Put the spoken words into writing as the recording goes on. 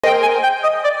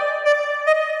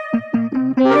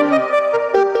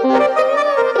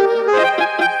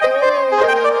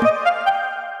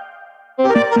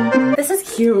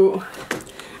cute.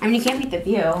 I mean, you can't beat the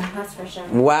view, that's for sure.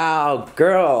 Wow,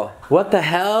 girl. What the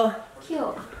hell?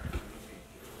 Cute.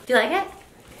 Do you like it?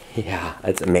 Yeah,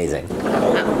 it's amazing.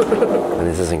 And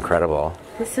this is incredible.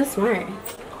 It's so smart.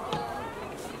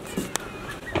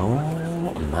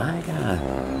 Oh my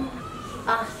god.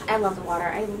 I love the water.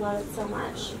 I love it so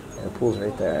much. Yeah, the pool's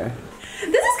right there.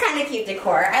 This is kind of cute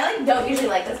decor. I don't usually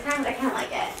like this kind, but I kind of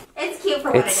like it. It's cute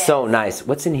for what it is. It's so nice.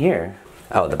 What's in here?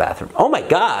 Oh, the bathroom. Oh my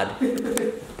god.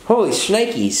 Holy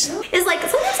shnikes. It's like,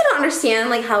 sometimes I don't understand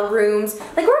like how rooms,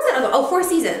 like where's that other, oh, Four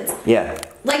Seasons. Yeah.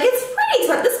 Like it's pretty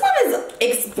expensive. This one is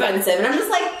expensive and I'm just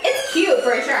like, it's cute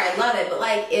for sure, I love it, but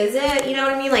like, is it, you know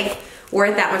what I mean? Like,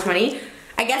 worth that much money?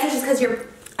 I guess it's just because you're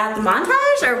at the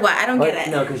montage or what? I don't get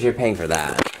it. No, because you're paying for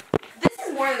that. This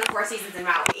is more than the Four Seasons in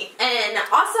Maui. And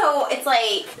also, it's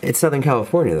like... It's Southern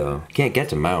California though. You can't get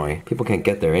to Maui. People can't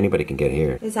get there. Anybody can get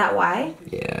here. Is that why?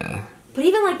 Yeah. But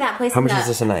even like that place. How much is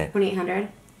this a night? 2,800.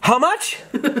 How much?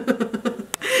 That's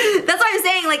what I'm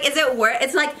saying. Like, is it worth?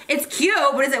 It's like it's cute,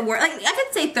 but is it worth? Like, I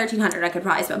could say 1,300. I could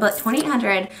probably spend, but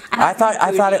 2,800. I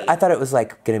thought it was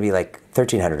like gonna be like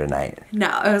 1,300 a night.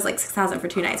 No, it was like 6,000 for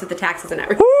 2 nights with the taxes and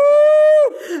everything.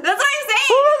 Woo! That's what I'm saying.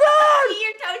 Oh my god!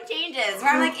 Your tone changes.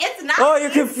 Where I'm like, it's not. Oh,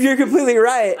 you're completely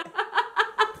right.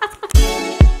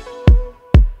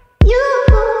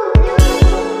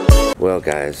 Well,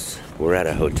 guys, we're at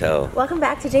a hotel. Welcome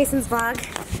back to Jason's vlog,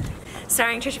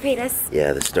 starring Trisha Paytas.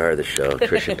 Yeah, the star of the show,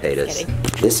 Trisha Paytas.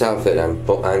 This outfit, I'm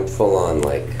full on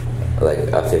like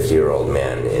a 50-year-old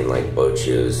man in like boat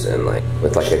shoes and like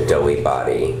with like a doughy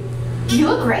body. You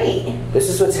look great. This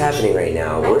is what's happening right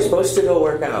now. We're supposed to go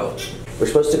work out. We're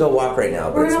supposed to go walk right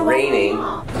now, but it's raining.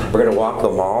 We're gonna walk the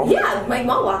mall? Yeah, like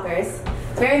mall walkers.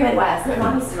 Very Midwest. My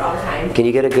mom used to do it all the time. Can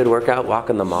you get a good workout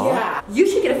walking the mall? Yeah. You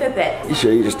should get a Fitbit. You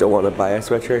sure you just don't want to buy a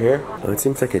sweatshirt here? Oh, it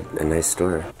seems like a nice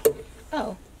store.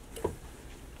 Oh.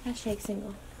 Hashtag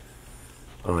single.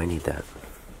 Oh, I need that.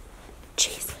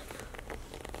 Jeez.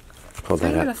 Hold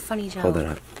that up. A funny joke. Hold that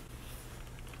up.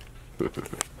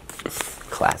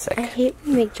 Classic. I hate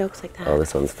when you make jokes like that. Oh,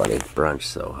 this one's funny. Brunch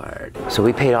so hard. So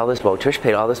we paid all this, well, Trish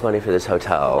paid all this money for this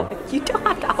hotel. You don't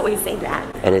have to always say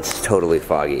that. And it's totally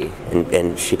foggy.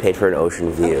 And she paid for an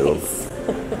ocean view.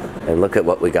 Okay. And look at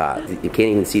what we got. You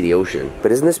can't even see the ocean.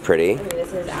 But isn't this pretty? I mean,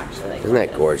 this is actually. Isn't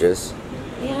that gorgeous?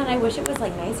 Yeah, and I wish it was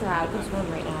like nicer out. It's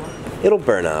warm right now. It'll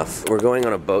burn off. We're going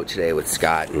on a boat today with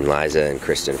Scott and Liza and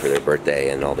Kristen for their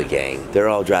birthday and all the gang. They're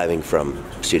all driving from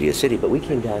Studio City, but we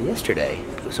came down yesterday.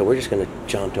 So we're just gonna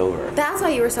jaunt over. That's why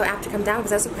you were so apt to come down,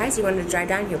 because I was surprised you wanted to drive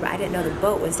down here, but I didn't know the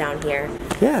boat was down here.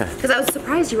 Yeah. Because I was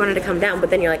surprised you wanted to come down,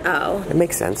 but then you're like, oh. It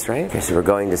makes sense, right? Okay, so we're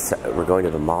going to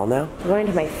the mall now? We're going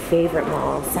to my favorite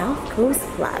mall, South Coast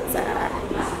Plaza.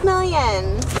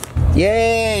 Million.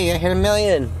 Yay, I hit 1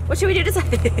 million. What should we do to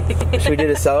celebrate? Should we do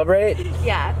to celebrate?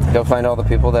 Yeah. Go find all the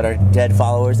people that are dead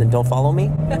followers and don't follow me?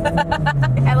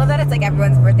 I love that it's like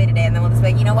everyone's birthday today, and then we'll just be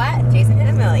like, you know what? Jason hit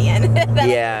 1 million. That's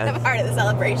yeah. the part of the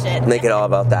celebration. Make it all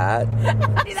about that.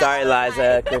 Sorry,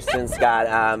 Liza, Kristen, Scott.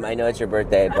 I know it's your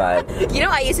birthday, but you know,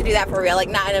 I used to do that for real, like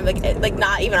not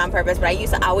even on purpose, but I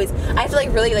used to always. I have to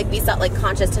like really like be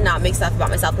conscious to not make stuff about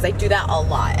myself, because I do that a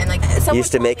lot, and like you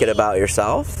used to make it about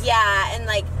yourself. Yeah, and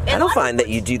like. I don't find that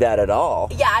you do that at all.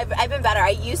 Yeah, I've been better. I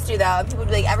used to though. People would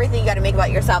be like, everything you got to make about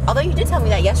yourself. Although you did tell me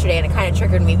that yesterday, and it kind of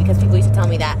triggered me because people used to tell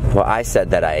me that. Well, I said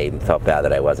that I felt bad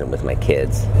that I wasn't with my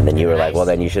kids, and then you were like, "Well,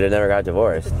 then you should have never got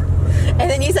divorced." And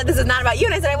then you said this is not about you,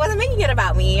 and I said I wasn't making it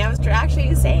about me. I was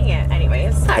actually saying it.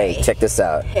 Anyways. Sorry. Hey, check this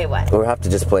out. Hey, what? We'll have to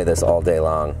just play this all day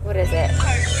long. What is it?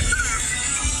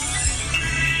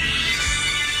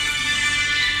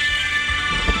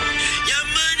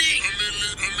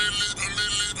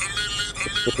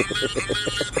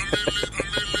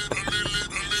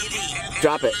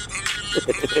 Drop it.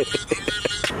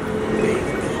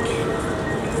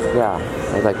 Yeah,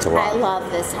 I'd like to walk. I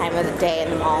love this time of the day in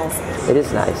the malls. It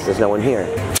is nice. There's no one here.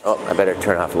 Oh, I better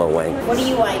turn off Lil Wayne. What do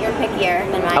you want? You're pickier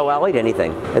than mine. Oh, I'll eat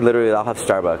anything. I'll have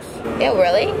Starbucks. Ew,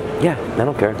 really? Yeah, I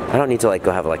don't care. I don't need to like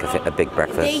go have like a big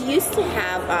breakfast. They used to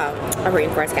have a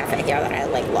rainforest cafe here that I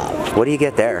like love. What do you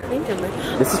get there?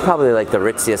 This is probably like the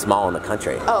ritziest mall in the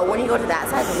country. Oh, when you go to that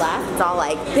side, the left, it's all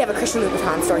like they have a Christian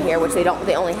Louboutin store here, which they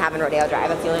only have in Rodeo Drive.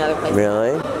 That's the only other place.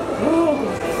 Really?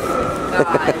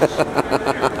 Gosh.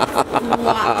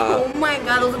 Wow. Oh my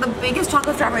god, those are the biggest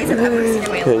chocolate strawberries I've ever seen in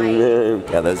my life.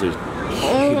 Yeah, those are huge.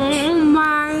 Oh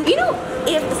my. You know,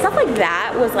 if stuff like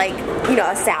that was like, you know,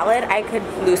 a salad, I could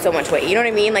lose so much weight. You know what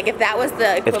I mean? Like if that was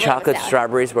the equivalent If chocolate of a salad.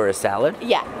 Strawberries were a salad?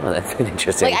 Yeah. Oh, that's an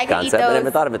interesting Like, I could eat concept. I those.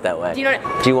 never thought of it that way. Do you know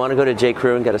what? Do you want to go to J.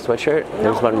 Crew and get a sweatshirt? No.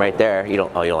 There's one right there. You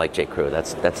don't. Oh, you don't like J. Crew.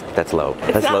 That's low.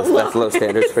 That's not low. That's low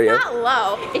standards for you. It's not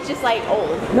low. It's just like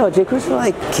old. No, J. Crew's for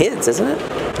like kids, isn't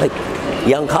it? Like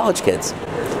young college kids.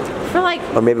 For like.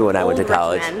 Or maybe when I went to old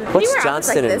college. rich men. What's You wear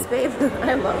outfits Johnston like and? this, babe?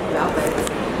 I love these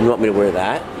outfits. You want me to wear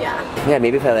that? Yeah. Yeah,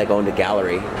 maybe if I like go into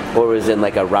gallery or was in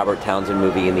like a Robert Townsend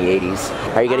movie in the 80s.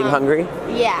 Are you getting hungry?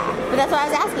 Yeah, but that's what I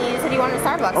was asking you. You said you wanted a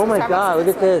Starbucks. Oh my Starbucks God! is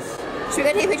Look at this. Should we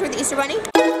go take a picture with the Easter Bunny?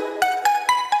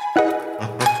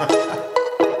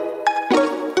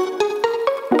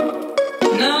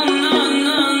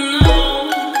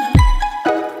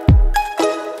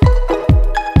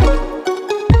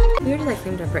 We were just like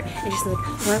flamed over it, and she's like,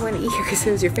 "Well, I want to eat here because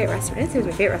it was your favorite restaurant." I didn't say it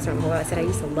was my favorite restaurant in the world. I said I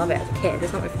used to love it as a kid.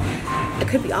 It's not my. It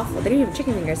could be awful. They don't even have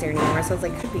chicken fingers there anymore, so I was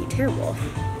like, it could be terrible.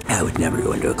 I would never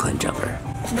go into a clean jumper.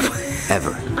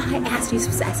 Ever. I asked you, I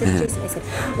said to Jason, I said,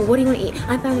 well, what do you want to eat?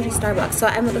 I'm fine with Starbucks. So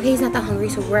I'm like, okay, he's not that hungry,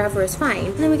 so wherever is fine.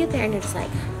 And then we get there, and you're just like,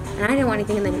 and I didn't want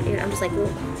anything, and then I'm just like,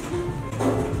 well,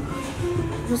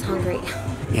 I was hungry.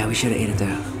 Yeah, we should have ate at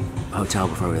the hotel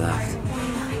before we left.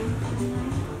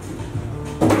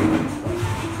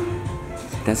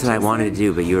 That's what I wanted to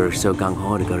do, but you were so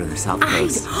gung-ho to go to the South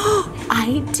Coast.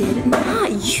 I did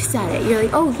not. You said it. You're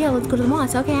like, oh yeah, let's go to the mall. I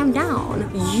said, okay, I'm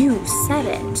down. You said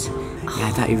it. Yeah,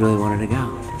 I thought you really wanted to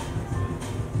go.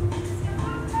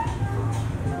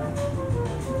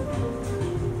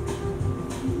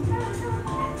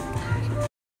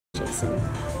 Jason.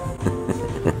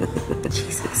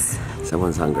 Jesus.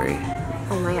 Someone's hungry.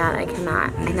 Oh my God, I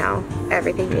cannot. I know.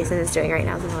 Everything Jason is doing right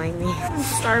now is annoying me. I'm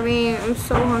starving. I'm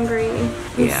so hungry.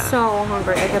 I'm so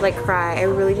hungry. I could like cry. I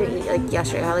really didn't eat like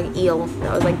yesterday. I had like eel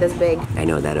that was like this big. I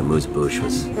know that amuse-bouche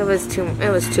was... It was too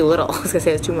little. I was gonna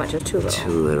say it was too much. It was too little.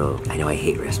 Too little. I know, I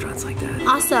hate restaurants like that.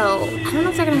 Also, I don't know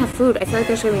if they're gonna have food. I feel like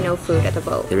there's gonna be no food at the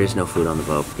boat. There is no food on the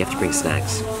boat. You have to bring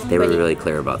snacks. They were really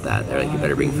clear about that. They're like, you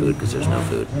better bring food because there's no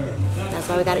food. That's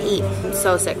why we gotta eat. I'm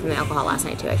so sick from the alcohol last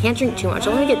night too. I can't drink too much. I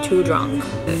don't want to get too drunk.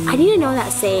 I need to know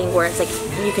that saying where it's like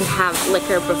you can have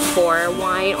liquor before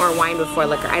wine or wine before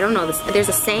liquor. I don't know this. There's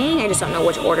a saying. I just don't know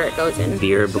which order it goes in.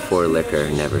 Beer before liquor,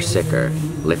 never sicker.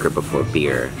 Liquor before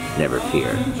beer, never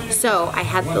fear. So I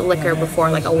had the liquor before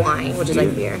like a wine, which is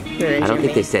like beer. I don't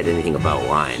think they said anything about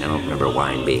wine. I don't remember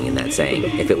wine being in that saying.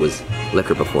 If it was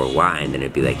liquor before wine, then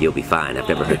it'd be like, you'll be fine. I've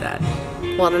never heard that.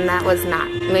 Well, then that was not.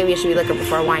 Maybe it should be liquor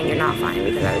before wine. You're not fine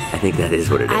because I think that is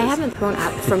what it is. I haven't thrown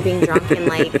up from being drunk in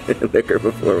like. Liquor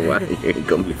before wine, you're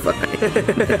gonna be fine.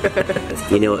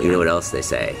 You know what else they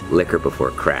say? Liquor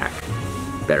before crack.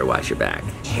 Better watch your back.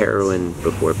 Heroin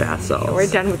before bath salts. We're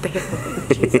done with the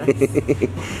Jesus.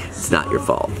 It's not your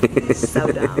fault.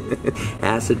 So dumb.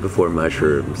 Acid before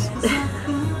mushrooms.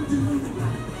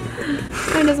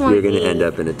 I just want You're to gonna eat. end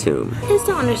up in a tomb. I just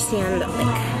don't understand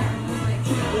like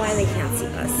why they can't see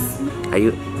us. Are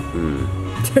you?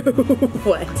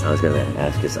 What? I was gonna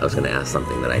ask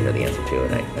something that I know the answer to,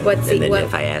 and then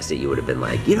if I asked it, you would have been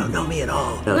like, "You don't know me at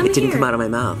all." No, Let it me didn't hear. come out of my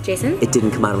mouth. Jason? It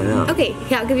didn't come out of my mouth. Okay,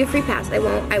 yeah, I'll give you a free pass. I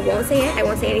won't say it. I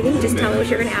won't say anything. Just tell me what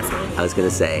you're gonna ask me. I was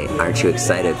gonna say, aren't you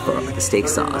excited for the steak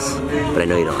sauce? But I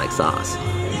know you don't like sauce.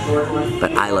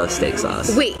 But I love steak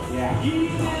sauce. Wait.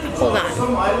 Hold on.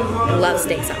 I love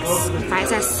steak sauce.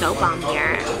 Fries are so bomb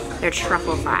here. They're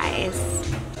truffle fries.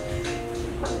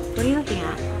 What are you looking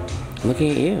at? I'm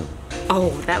looking at you. Oh,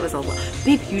 that was a lot.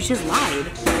 Babe, you just lied.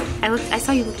 I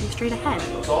saw you looking straight ahead.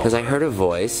 Because I heard a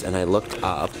voice and I looked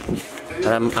up. And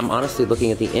I'm honestly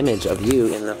looking at the image of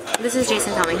you in the... This is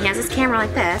Jason filming. He has his camera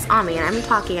like this on me and I'm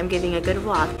talking, I'm giving a good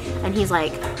vlog. And he's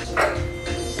like...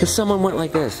 Because someone went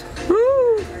like this.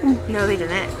 No, they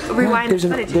didn't. Rewind the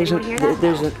footage. Did anyone hear that?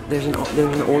 There's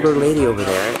an older lady over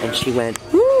there and she went,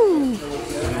 woo!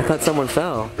 I thought someone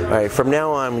fell. All right, from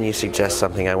now on, when you suggest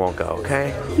something, I won't go,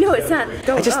 okay? No, it's not.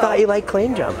 Don't I just go. thought you liked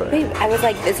clean jumper. Babe, I was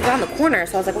like, it's around the corner,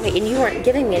 so I was like, okay, and you weren't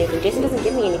giving me anything. Jason doesn't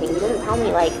give me anything. He doesn't tell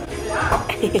me, like,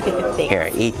 Here,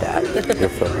 eat that. You'll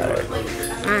feel better.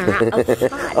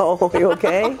 Oh, Oh, you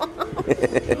okay?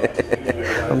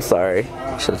 I'm sorry.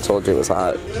 I should have told you it was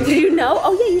hot. did you know?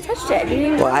 Oh, yeah, you touched it. You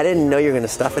didn't Well, I didn't know you were going to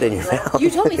stuff it in your mouth. You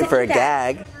told me to for a eat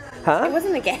that. gag. Huh? It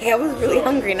wasn't a gag. I was really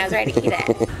hungry, and I was ready to eat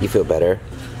it. You feel better?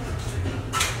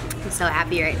 I'm so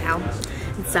happy right now.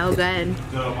 It's so good.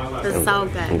 It's so I'm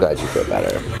good. glad you feel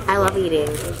better. I love eating.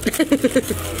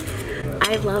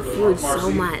 I love food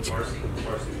so much.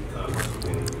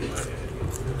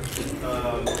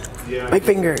 My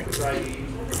finger.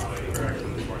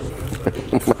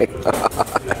 Oh my God.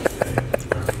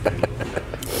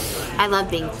 I love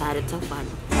being fed. It's so fun.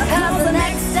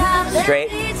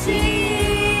 Straight.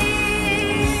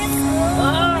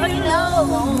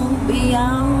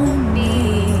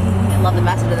 I love the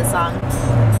message of the song.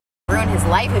 Ruin his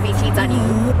life if he cheats on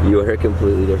you. You are a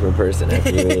completely different person after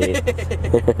you meet.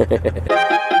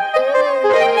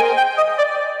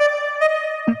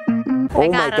 Oh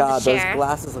my God, those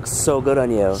glasses look so good on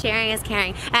you. Sharing is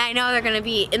caring. And I know they're gonna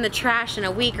be in the trash in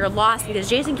a week or lost because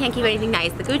Jason can't keep anything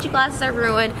nice. The Gucci glasses are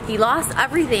ruined. He lost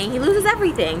everything. He loses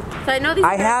everything. So I know these.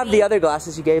 I have the other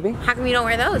glasses you gave me. How come you don't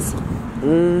wear those?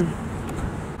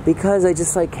 Because I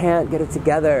just like can't get it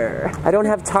together. I don't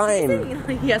have time.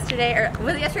 Yesterday, or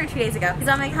was it yesterday or 2 days ago? He's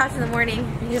on my couch in the morning.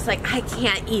 And he's just like, I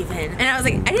can't even. And I was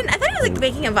like, I thought he was like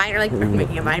making a Vine or like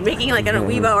making like on a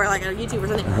Weibo or like on YouTube or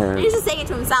something. And he's just saying it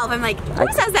to himself. I'm like, who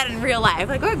says that in real life?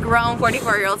 Like what grown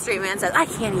 44-year-old straight man says, I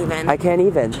can't even. I can't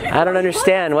even. I don't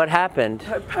understand what happened.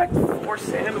 I packed 4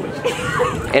 sandwiches.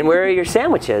 And where are your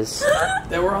sandwiches?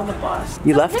 They were on the bus.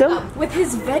 You left them? With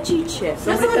his veggie chips.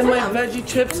 And my veggie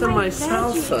chips and my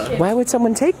salsa. Why would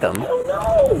someone take them? I don't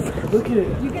know. Look at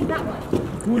it. You get that one.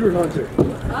 Hooter Hunter.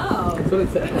 Oh. That's what it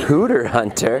said. Hooter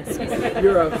Hunter?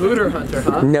 You're a Hooter Hunter,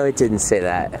 huh? No, it didn't say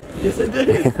that. Yes, it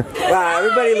did. Wow,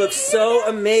 everybody looks so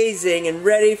amazing and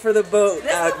ready for the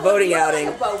boating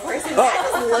outing.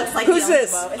 Looks like who's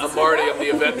this? I'm Marty, I'm the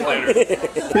event planner.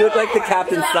 You look like the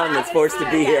captain's son that's forced to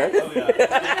be here.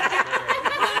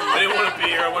 I didn't want to be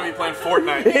here, I want to be playing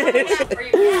Fortnite.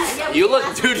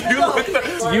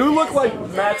 You look like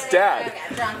Matt's dad.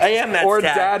 I am Matt's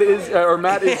dad. Or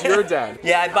Matt is your dad.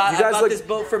 Yeah, I bought this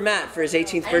boat for Matt for his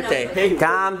 18th birthday. Hey,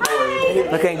 Tom,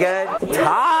 looking good.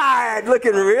 Todd,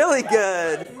 looking really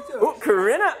good. Oh,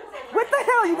 Corinna. What the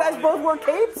hell? You guys both wore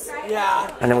capes?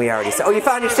 Yeah. And then we already said, oh, you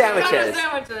found your sandwiches.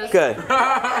 Good.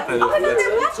 Oh,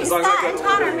 they're matching. Scott and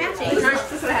Todd are matching.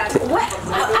 What?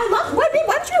 I love. What made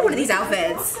one try one of these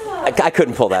outfits? I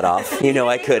couldn't pull that off. You know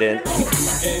I couldn't.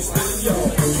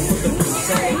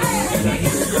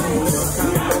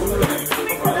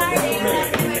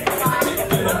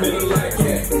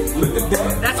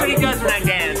 That's what he does when I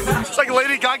dance. It's like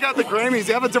Lady Gaga at the Grammys.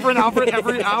 They have a different outfit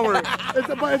every hour.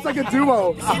 It's like a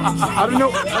duo. I don't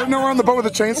know we're on the boat with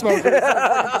the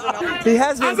Chainsmokers. He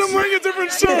has been. As I'm wearing a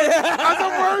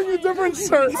different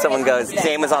shirt. Someone goes,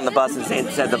 Zane was on the bus and Zane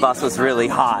said the bus was really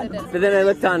hot. But then I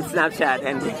looked on Snapchat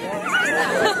and...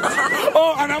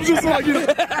 Oh, and I'm just like...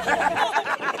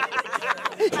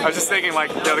 I was just thinking, like,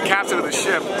 you know, the captain of the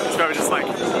ship is probably just like,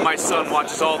 my son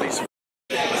watches all these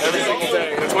every single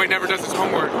day. That's why he never does his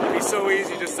homework. It'd be so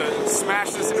easy just to smash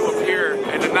this into a pier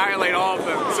and annihilate all of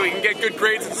them so he can get good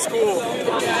grades in school.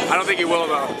 I don't think he will,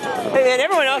 though. Hey man,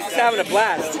 everyone else is having a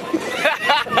blast.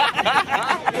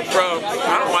 Bro,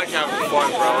 I don't like having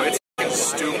fun, bro. It's f***ing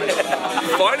stupid.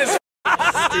 Fun is stupid.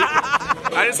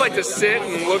 I just like to sit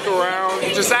and look around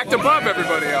and just act above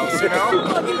everybody else, you know?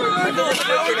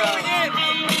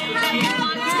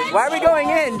 Why are we going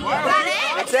in?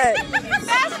 That's it.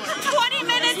 That's 20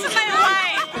 minutes of my life.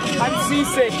 I'm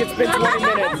seasick, it's been 20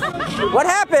 minutes. What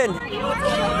happened?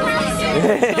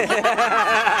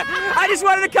 I just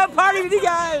wanted to come party with you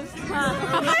guys. I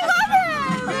love it.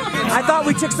 I thought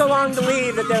we took so long to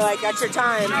leave that they're like, that's your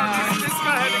time. This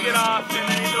guy had to get off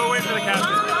and go away for the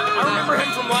captain. I remember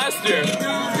him from last year.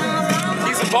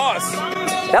 He's a boss.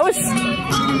 That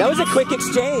was a quick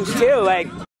exchange too, like.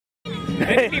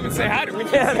 I didn't even say hi to me.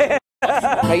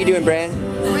 How you doing, Brandon?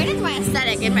 Brandon's my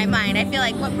aesthetic in my mind. I feel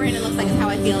like what Brandon looks like is how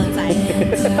I feel inside.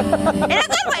 In a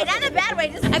good way, not in a bad way.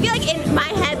 Just, I feel like in my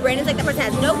head, Brandon's like the person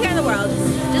that has no care in the world,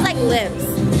 just like lives.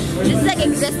 Just like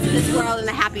exists in this world in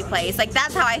a happy place. Like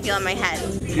that's how I feel in my head.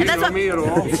 You know me at all? I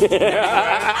don't really.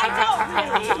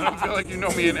 I don't feel like you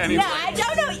know me in any way. No, I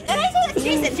don't know. And I say that to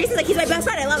Jason. Jason's like, he's my best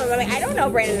friend. I love him. I'm like, I don't know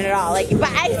Brandon at all. Like, but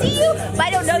I see you, but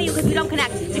I don't know you because we don't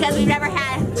connect. Because we've never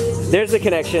had. There's the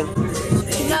connection.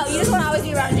 No, you just want to always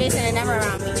be around Jason and never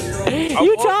around me.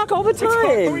 You talk all the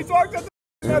time. We talked at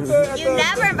the You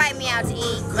never invite me out to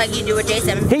eat like you do with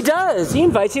Jason. He does. He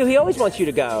invites you. He always wants you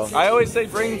to go. I always say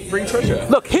bring Trisha.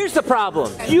 Look, here's the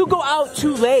problem. You go out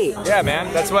too late. Yeah,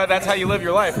 man. That's how you live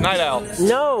your life. Night owl.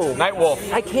 No. Night wolf.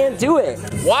 I can't do it.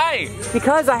 Why?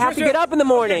 Because I have to get up in the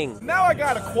morning. Now I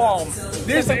got a qualm.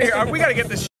 We gotta get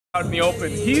this out in the open.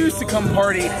 He used to come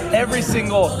party every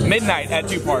single midnight at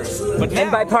 2 parts. But now, And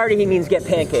by party, he means get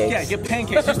pancakes. yeah, get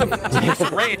pancakes.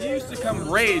 Just rage. He used to come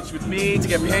rage with me to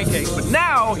get pancakes, but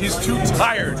now he's too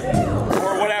tired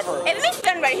or whatever. If it makes you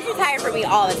feel better, he's retired for me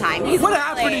all the time. He's What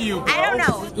happened to you, bro? I don't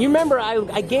know. You remember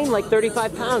I gained like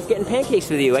 35 pounds getting pancakes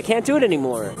with you. I can't do it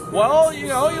anymore. Well, you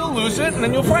know, you'll lose it and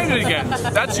then you'll find it again.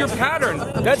 That's your pattern.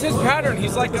 That's his pattern.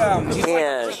 He's like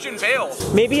Christian Bale.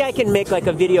 Maybe I can make like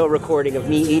a video recording of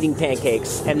me eating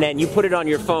pancakes and then you put it on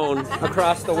your phone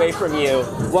across the way from you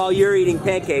while you're eating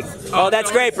pancakes. Oh,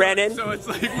 that's great, Brandon. So it's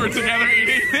like we're together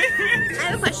eating. I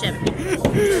have a question.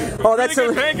 Oh, that's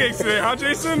good pancakes today, huh,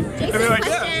 Jason? And they're like,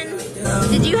 Question.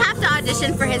 Did you have to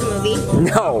audition for his movie?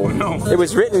 No. It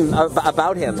was written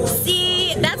about him.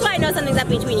 See, that's why I know something's up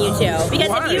between you two. Because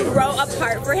if you wrote a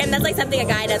part for him, that's like something a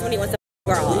guy does when he wants to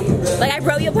girl. Like, I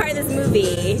wrote you a part of this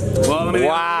movie. Well, let me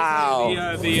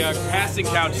wow. The casting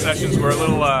couch sessions were a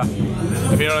little,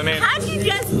 if you know what I mean. How did you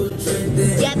just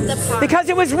get the part? Because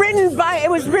it was written by,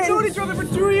 We known each other for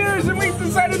 2 years and we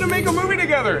decided to make a movie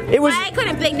together. It was. Why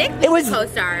couldn't Big Nick be the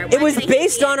co-star? It was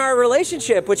based on our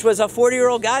relationship, which was a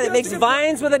 40-year-old guy that makes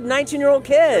vines with a 19-year-old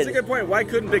kid. That's a good point. Why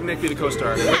couldn't Big Nick be the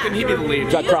co-star? Why couldn't he be the lead?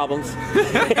 Drug problems.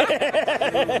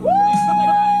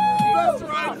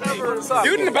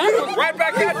 Dude in the back was right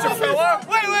back at you, fella.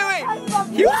 Wait.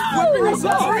 He was flipping us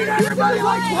off. Everybody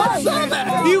likes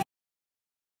that. You.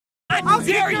 How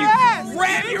dare you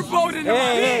ram your boat into my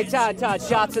Hey, Todd,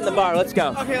 shots in the bar. Let's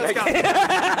go. Okay, let's go.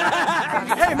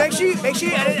 Hey, make sure you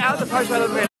edit out the parts where I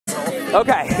look.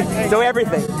 Okay, so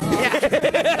everything.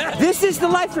 Yeah. This is the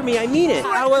life for me. I mean it.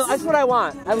 That's what I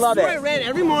want. I love it. I ran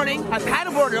every morning. I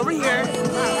paddleboarded over here.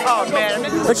 Oh man,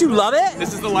 don't you love it?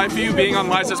 This is the life for you, being on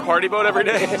Liza's party boat every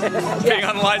day. Being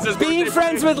on Liza's Being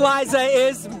friends with Liza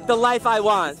is the life I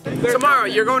want. tomorrow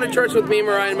you're going to church with me,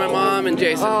 Mariah, and my mom, and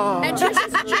Jason. Oh. And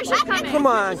Trisha's coming. Come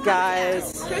on,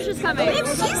 guys. Trisha's coming.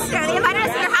 She's starting to invite us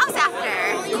to their house after.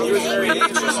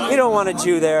 You don't want a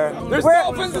Jew there. There's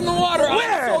dolphins in the water.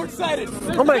 Where? I'm so excited.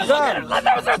 Oh my God.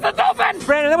 That was just a dolphin.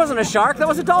 Brandon, that wasn't a shark. That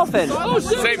was a dolphin. Oh,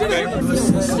 same thing.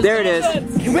 There it is.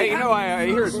 Hey, you know, I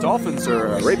hear dolphins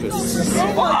are rapists.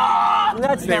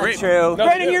 That's not rape. true. No,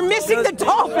 Brandon, you're missing the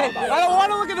dolphin. I don't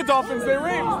want to look at the dolphins. They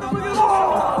rape.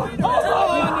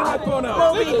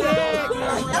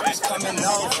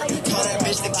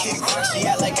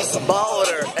 Ball with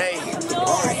her. Hey.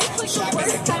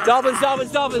 Dolphins. Sea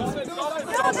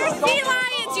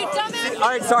lions, you dumbass. All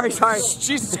right, sorry.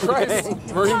 Jesus Christ.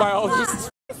 Marine biologist.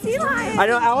 Sea lion. I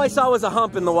know, all I saw was a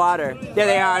hump in the water. There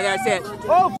they are, that's it.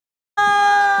 Oh,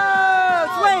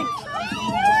 swing!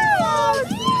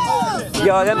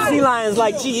 Yo, them sea lions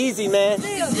like G-Eazy, man.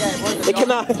 They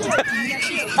come out.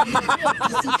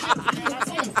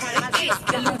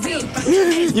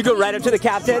 You go right up to the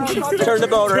captain, turn the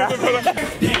boat around.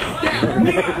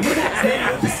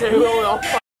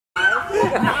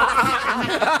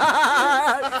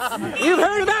 You've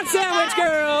heard about Sandwich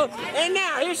Girl, and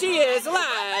now here she is,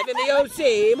 live in the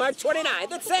OC, March 29th.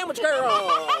 That's Sandwich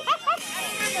Girl.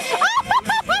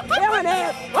 Killing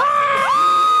it.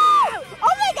 Oh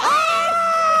my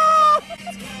God!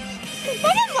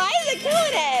 Look at Liza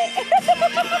killing it!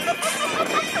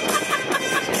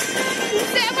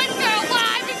 Sandwich girl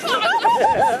live in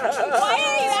Columbus. Why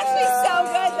are you actually so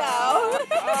good though?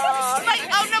 Like,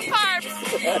 oh no, carbs.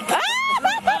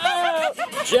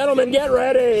 Gentlemen, get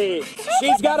ready.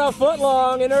 She's got a foot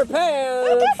long in her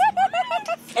pants.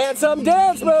 And some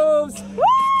dance moves.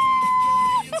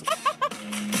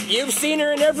 You've seen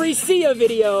her in every Sia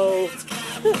video.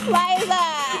 Liza!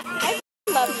 I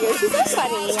love you. She's so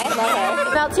funny. I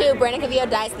love her. FML2, Brandon Cavio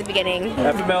dies at the beginning.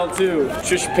 FML2.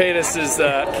 Trisha Paytas is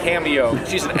a cameo.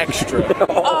 She's an extra.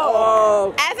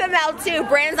 Oh! FML2,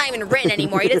 Brandon's not even written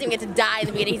anymore. He doesn't even get to die at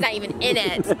the beginning. He's not even in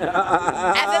it.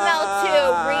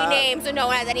 FML2 renamed so no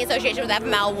one has any association with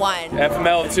FML1.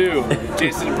 FML2.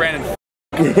 Jason and Brandon.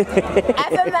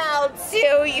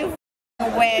 FML2, you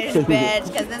wish, bitch,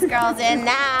 because this girl's in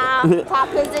now.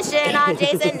 Top position on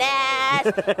Jason Nash.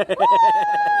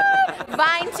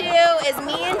 Vine 2 is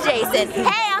me and Jason.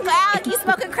 Hey, Uncle Alec, you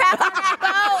smoking crack on that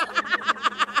boat?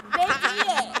 Big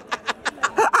deal.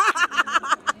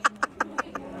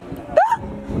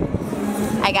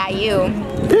 I got you.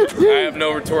 I have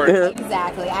no retort.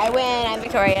 Exactly. I win. I'm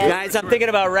victorious. Guys, I'm thinking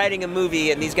about writing a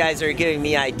movie, and these guys are giving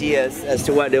me ideas as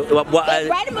to what.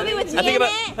 Write a movie with me in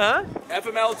it. Huh?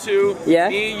 FML2. Yeah.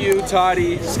 Me, you,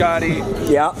 Toddy, Scotty.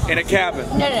 Yeah. In a cabin.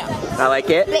 No. I like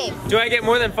it. Babe. Do I get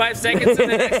more than 5 seconds in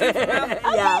the next FML?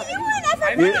 Yeah. You won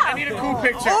FML. I need a cool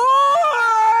picture. Oh,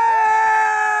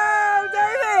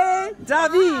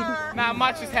 David. Not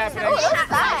much is happening. Oh, that's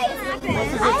nice. I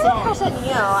have a crush on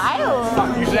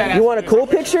you. You want a cool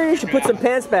picture? You should put some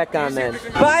pants back on then.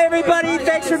 Bye, everybody.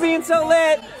 Thanks for being so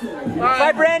lit.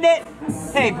 Bye, Brandon.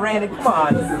 Hey, Brandon, come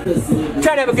on.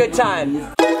 Try to have a good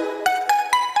time.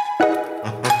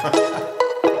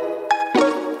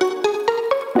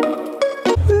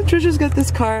 Trisha's got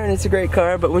this car and it's a great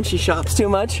car, but when she shops too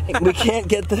much, we can't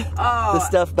get the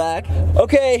stuff back.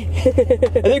 Okay,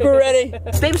 I think we're ready.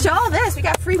 Babe, show all this. We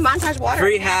got free Montage water.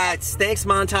 Free hats. Thanks,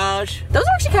 Montage. Those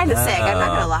are actually kind of sick. I'm not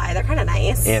gonna lie. They're kind of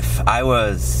nice. If I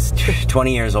was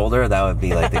 20 years older, that would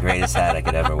be like the greatest hat I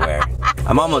could ever wear.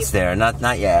 I'm almost there.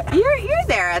 Not yet. You're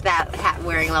there at that hat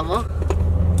wearing level.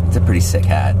 It's a pretty sick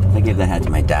hat. If I gave that hat to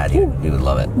my dad, he would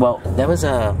love it. Well, those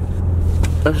are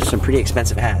some pretty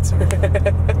expensive hats.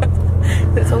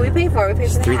 That's what we pay for. We pay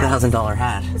for the $3,000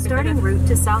 hat. Starting route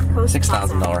to South Coast.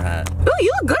 $6,000 hat. Ooh,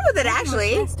 you look good with it,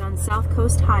 actually. West on South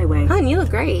Coast Highway. Hon, you look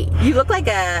great. You look like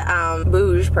a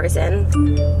bouge person.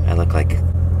 I look like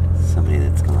somebody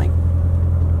that's gonna like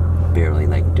barely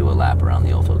like do a lap around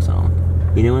the old folks' home.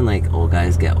 You know when like old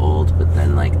guys get old, but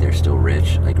then like they're still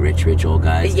rich, like rich old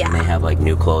guys, Yeah. and they have like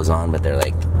new clothes on, but they're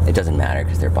like, it doesn't matter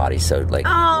because their body's so like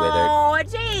withered.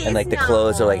 Jeez, And like the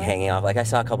clothes are like hanging off. Like I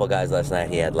saw a couple guys last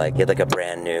night. He had like a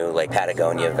brand new like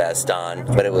Patagonia vest on,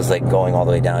 but it was like going all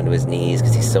the way down to his knees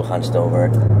because he's so hunched over.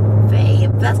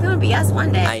 Babe, that's gonna be us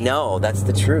one day. I know, that's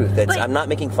the truth. I'm not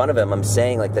making fun of him. I'm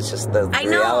saying like that's just the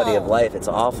reality of life. It's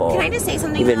awful. Can I just say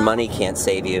something? Even though? money can't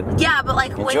save you. Yeah, but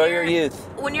like enjoy your youth.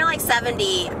 When you're like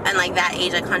 70 and like that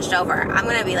age, like hunched over, I'm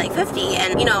gonna be like 50,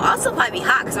 and you know I'll still probably be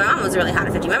hot because my mom was really hot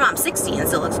at 50. My mom's 60 and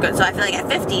still looks good, so I feel like at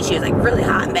 50 she was like really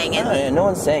hot and banging. No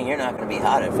one's saying you're not gonna be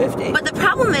hot at 50. But the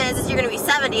problem is you're gonna be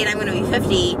 70 and I'm gonna be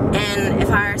 50, and if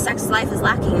our sex life is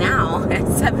lacking now at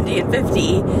 70 and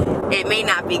 50, it may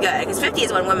not be good because 50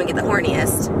 is when women get the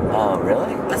horniest. Oh,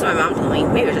 really? That's what my mom told me.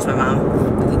 Maybe it was just my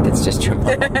mom. I think it's just your mom.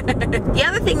 The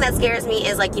other thing that scares me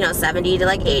is like, you know, 70 to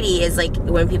like 80 is like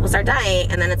when people start dying,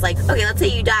 and then it's like, okay, let's say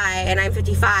you die and I'm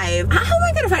 55. How am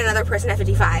I gonna find another person at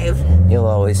 55? You'll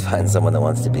always find someone that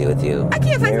wants to be with you. I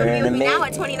can't find someone to be with me now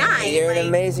at 29. You're an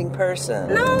amazing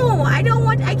person. No, I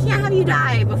can't have you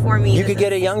die before me. You could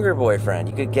get a younger boyfriend.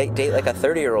 You could date like a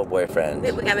 30-year-old boyfriend.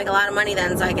 We gotta make a lot of money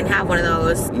then so I can have one of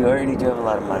those. You already do have a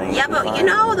lot of money. Yeah, but you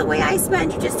know, the way I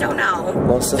spend, you just don't know.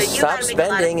 Well, so stop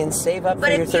spending and save up for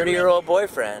your 30-year-old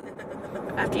boyfriend.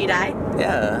 After you die?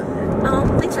 Yeah. Oh,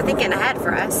 thanks for thinking ahead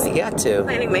for us. You got to.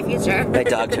 Planning my future. My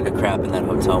dog took a crap in that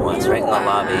hotel once, right in the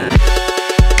lobby.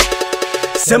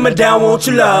 Simmer down, won't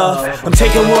you love? I'm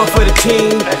taking one for the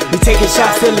team. We taking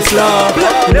shots till it's love.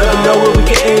 You never know where we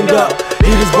can end up.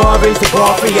 Leave this bar, raise the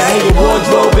bar for your hanging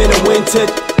wardrobe in the winter.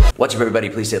 What's up, everybody?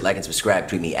 Please hit like and subscribe.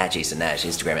 Tweet me at Jason Nash,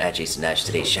 Instagram at Jason Nash.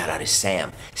 Today's shout out is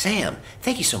Sam. Sam,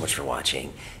 thank you so much for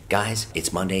watching. Guys,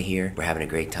 it's Monday here. We're having a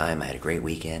great time. I had a great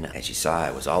weekend. As you saw, I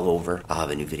was all over. I'll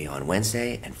have a new video on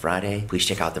Wednesday and Friday. Please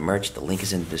check out the merch. The link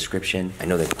is in the description. I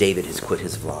know that David has quit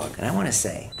his vlog, and I want to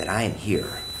say that I am here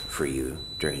for you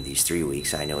during these 3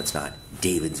 weeks. I know it's not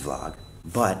David's vlog,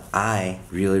 but I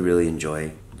really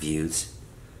enjoy views,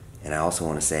 and I also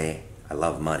want to say I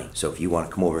love money. So if you want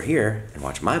to come over here and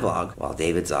watch my vlog while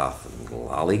David's off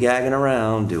lollygagging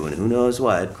around, doing who knows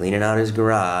what, cleaning out his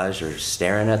garage or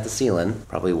staring at the ceiling,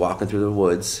 probably walking through the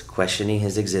woods, questioning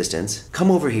his existence, come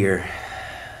over here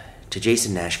to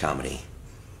Jason Nash Comedy,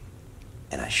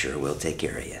 and I sure will take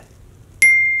care of you.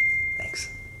 Thanks.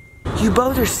 You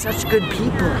both are such good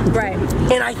people. Right.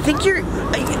 And I think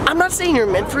I'm not saying you're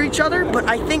meant for each other, but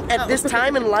I think at this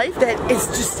time in life that it's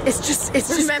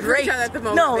just meant great. for each other at the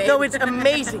moment, No, it's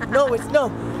amazing.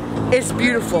 It's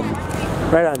beautiful.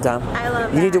 Right on, Tom. I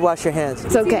love You need to wash your hands.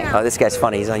 It's okay. Oh, this guy's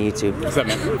funny. He's on YouTube. What's up,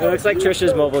 man? It looks like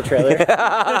Trisha's mobile trailer.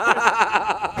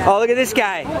 Oh, look at this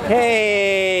guy.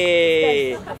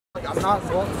 Hey. I'm not.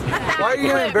 Why are you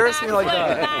gonna embarrass me like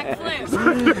that?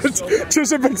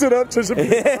 Trisha picks it up. Trisha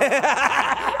picks it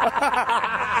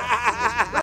up.